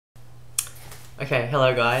Okay,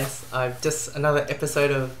 hello guys. Just another episode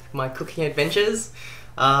of my cooking adventures.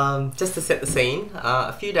 Just to set the scene,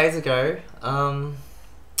 a few days ago, I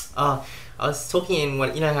was talking in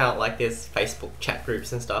one. You know how like there's Facebook chat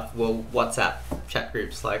groups and stuff. Well, WhatsApp chat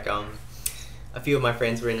groups. Like a few of my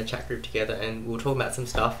friends were in a chat group together, and we were talking about some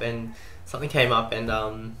stuff, and something came up, and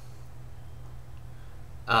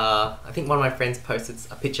I think one of my friends posted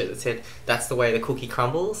a picture that said, "That's the way the cookie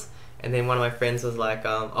crumbles." And then one of my friends was like,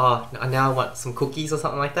 "Oh, now I want some cookies," or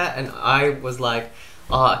something like that. And I was like,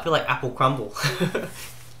 "Oh, I feel like apple crumble,"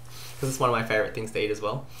 because it's one of my favorite things to eat as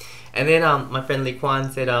well. And then my friend Lee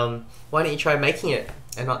Kwan said, "Why don't you try making it?"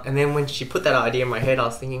 And then when she put that idea in my head, I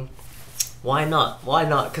was thinking, why not? Why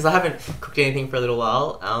not? Because I haven't cooked anything for a little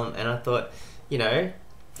while, and I thought, you know,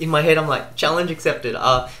 in my head I'm like, challenge accepted.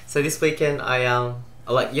 So this weekend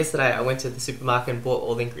like yesterday I went to the supermarket and bought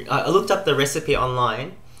all the ingredients. I looked up the recipe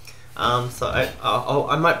online. So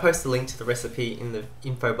I might post a link to the recipe in the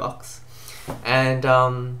info box, and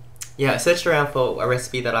yeah, I searched around for a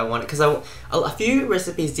recipe that I wanted, because a few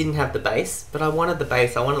recipes didn't have the base, but I wanted the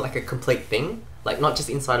base. I wanted like a complete thing, like not just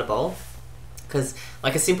inside a bowl, because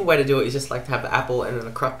like a simple way to do it is just like to have the apple and then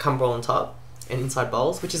a crumble on top and inside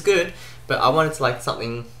bowls, which is good, but I wanted to like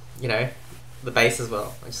something, you know, the base as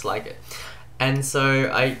well. I just like it, and so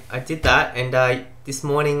I did that, and this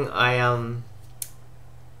morning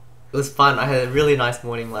it was fun. I had a really nice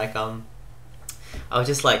morning. Like I was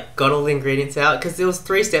just like got all the ingredients out, because there was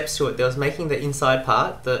 3 steps to it. There was making the inside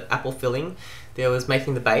part, the apple filling. There was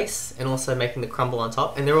making the base, and also making the crumble on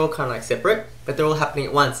top. And they're all kind of like separate, but they're all happening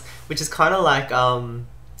at once, which is kind of like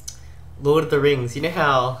Lord of the Rings. You know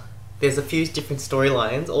how there's a few different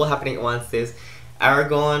storylines all happening at once. There's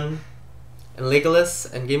Aragorn and Legolas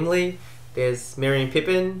and Gimli. There's Merry and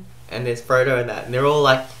Pippin, and there's Frodo and that, and they're all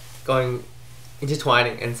like going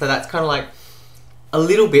intertwining, and so that's kind of like a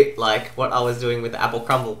little bit like what I was doing with the apple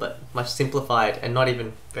crumble, but much simplified and not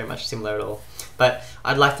even very much similar at all. But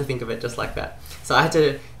I'd like to think of it just like that. So I had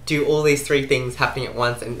to do all these 3 things happening at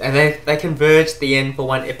once, and they converge at the end for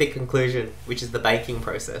one epic conclusion, which is the baking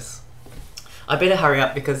process. I better hurry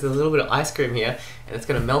up because there's a little bit of ice cream here and it's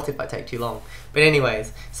going to melt if I take too long. But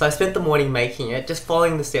anyways, so I spent the morning making it, just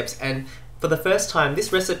following the steps, and for the first time,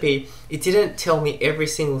 this recipe, it didn't tell me every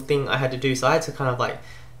single thing I had to do, so I had to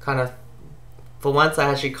for once I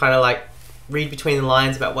actually kind of like read between the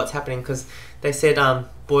lines about what's happening, because they said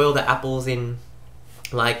boil the apples in,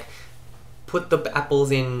 like, put the apples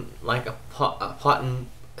in like a pot and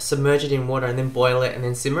submerge it in water, and then boil it and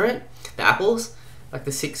then simmer it, the apples, like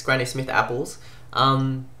the 6 Granny Smith apples.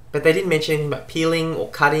 But they didn't mention anything about peeling or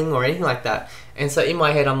cutting or anything like that. And so in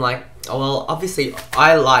my head I'm like, oh well, obviously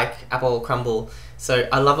I like apple crumble, so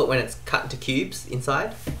I love it when it's cut into cubes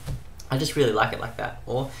inside. I just really like it like that.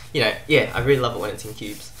 Or, you know, yeah, I really love it when it's in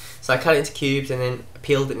cubes. So I cut it into cubes and then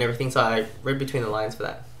peeled it and everything, so I read between the lines for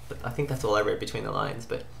that. But I think that's all I read between the lines,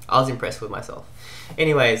 but I was impressed with myself.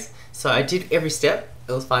 Anyways, so I did every step.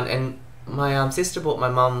 It was fun, and my sister bought my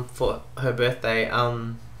mum for her birthday,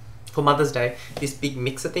 for Mother's Day, this big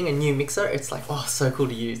mixer thing, a new mixer. It's like, oh, so cool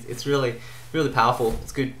to use. It's really, really powerful.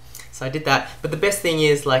 It's good. So I did that. But the best thing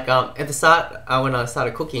is, like, at the start, when I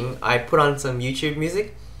started cooking, I put on some YouTube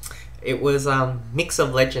music. It was Mix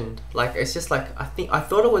of Legend. Like, it's just like, I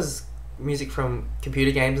thought it was music from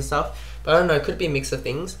computer games and stuff, but I don't know, it could be a mix of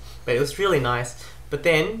things. But it was really nice. But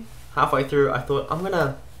then, halfway through, I thought, I'm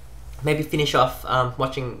gonna maybe finish off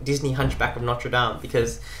watching Disney Hunchback of Notre Dame,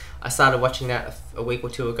 because I started watching that a week or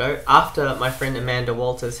 2 ago, after my friend Amanda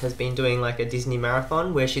Walters has been doing like a Disney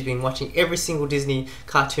marathon, where she's been watching every single Disney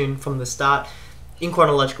cartoon from the start in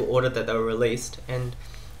chronological order that they were released. And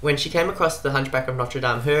when she came across the Hunchback of Notre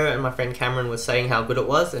Dame, her and my friend Cameron was saying how good it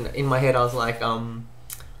was, and in my head I was like,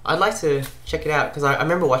 I'd like to check it out, because I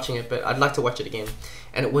remember watching it, but I'd like to watch it again.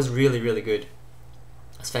 And it was really, really good.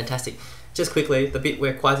 It's fantastic. Just quickly, the bit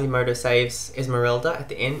where Quasimodo saves Esmeralda at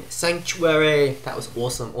the end, Sanctuary, that was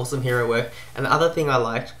awesome, awesome hero work. And the other thing I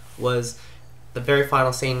liked was the very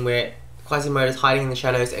final scene where Quasimodo's hiding in the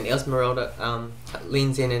shadows and Esmeralda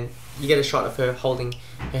leans in, and you get a shot of her holding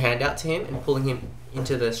her hand out to him and pulling him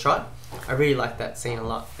into the shot. I really like that scene a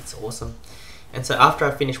lot. It's awesome. And so after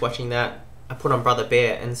I finished watching that, I put on Brother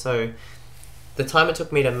Bear, and so the time it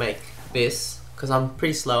took me to make this, because I'm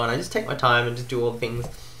pretty slow and I just take my time and just do all the things,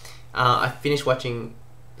 I finished watching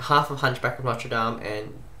half of Hunchback of Notre Dame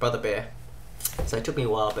and Brother Bear. So it took me a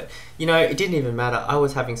while, but you know, it didn't even matter. I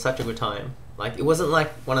was having such a good time. Like, it wasn't like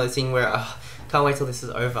one of those things where can't wait till this is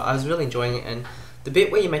over. I was really enjoying it, and the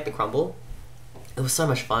bit where you make the crumble, it was so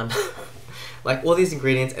much fun. Like, all these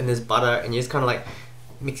ingredients, and there's butter, and you're just kind of like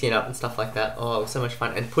mixing it up and stuff like that. Oh, it was so much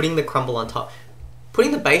fun. And putting the crumble on top.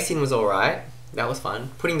 Putting the base in was alright, that was fun.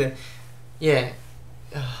 Putting the, yeah,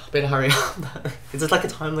 better hurry up. It's just like a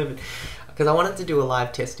time limit because I wanted to do a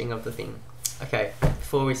live testing of the thing. Okay,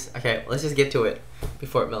 okay, let's just get to it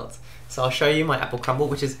before it melts. So I'll show you my apple crumble,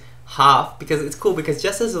 which is half, because it's cool because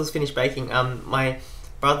just as it was finished baking, my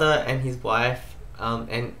brother and his wife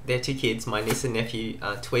and their 2 kids, my niece and nephew,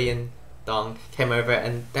 Tui and Dong, came over,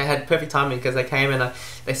 and they had perfect timing because they came and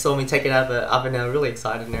they saw me take it out of the oven. They were really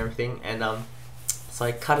excited and everything, and so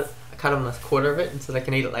I cut them a quarter of it, and so they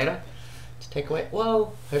can eat it later to take away.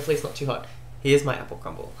 Whoa! Hopefully it's not too hot. Here's my apple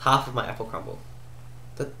crumble. Half of my apple crumble.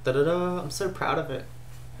 Da, da, da, da. I'm so proud of it.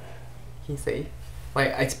 Can you see?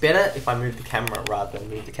 Like, it's better if I move the camera rather than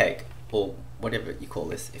move the cake, or whatever you call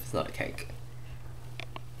this if it's not a cake.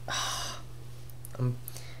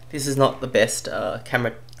 This is not the best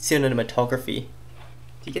camera cinematography.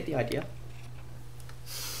 Do you get the idea?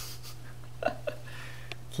 Can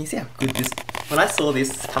you see how good this... When I saw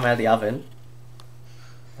this come out of the oven,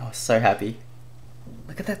 I was so happy.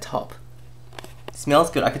 Look at that top. It smells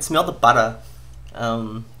good. I could smell the butter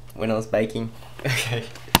when I was baking. Okay.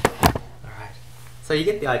 Alright. So you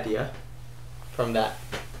get the idea from that.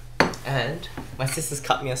 And my sister's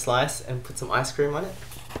cut me a slice and put some ice cream on it.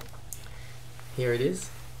 Here it is.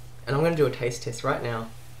 And I'm going to do a taste test right now.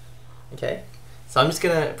 Okay? So I'm just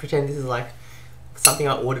going to pretend this is like something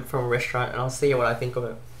I ordered from a restaurant, and I'll see what I think of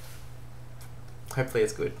it. Hopefully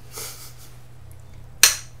it's good.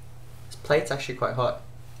 This plate's actually quite hot.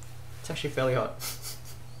 It's actually fairly hot.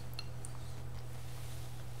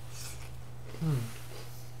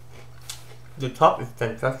 The top is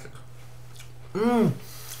fantastic.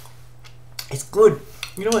 It's good.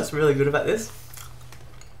 You know what's really good about this?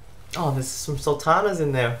 Oh, there's some sultanas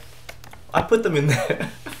in there. I put them in there.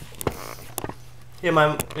 Yeah,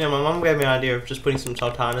 my mum gave me an idea of just putting some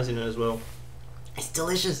sultanas in it as well. It's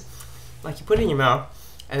delicious. Like, you put it in your mouth,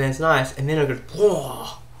 and then it's nice, and then it goes,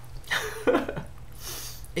 whoa.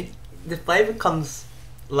 The flavour comes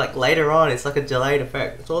like later on. It's like a delayed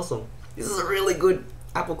effect. It's awesome. This is a really good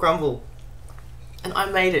apple crumble, and I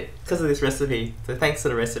made it because of this recipe. So thanks to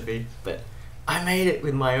the recipe, but I made it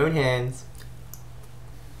with my own hands.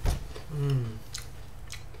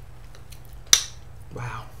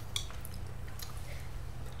 Wow.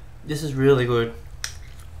 This is really good.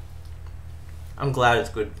 I'm glad it's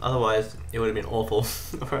good. Otherwise, it would have been awful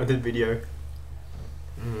for the video.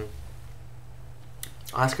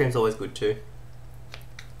 Ice cream's always good too.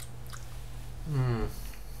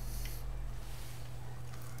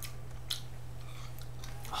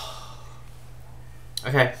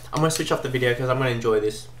 Okay, I'm gonna switch off the video because I'm gonna enjoy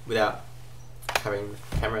this without having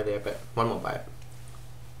the camera there. But one more bite.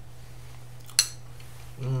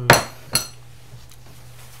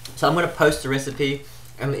 So I'm going to post the recipe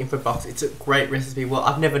in the info box. It's a great recipe. Well,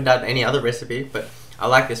 I've never done any other recipe, but I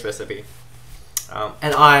like this recipe.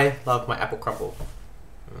 And I love my apple crumble,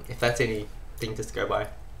 if that's anything to go by.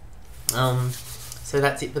 So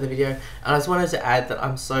that's it for the video. And I just wanted to add that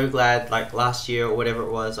I'm so glad, like last year or whatever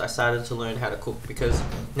it was, I started to learn how to cook, because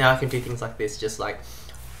now I can do things like this, just like,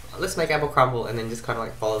 let's make apple crumble, and then just kind of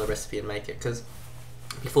like follow the recipe and make it. Because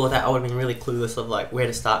before that I would have been really clueless of like where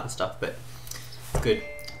to start and stuff, but it's good.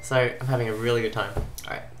 So I'm having a really good time.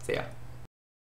 Alright, see ya.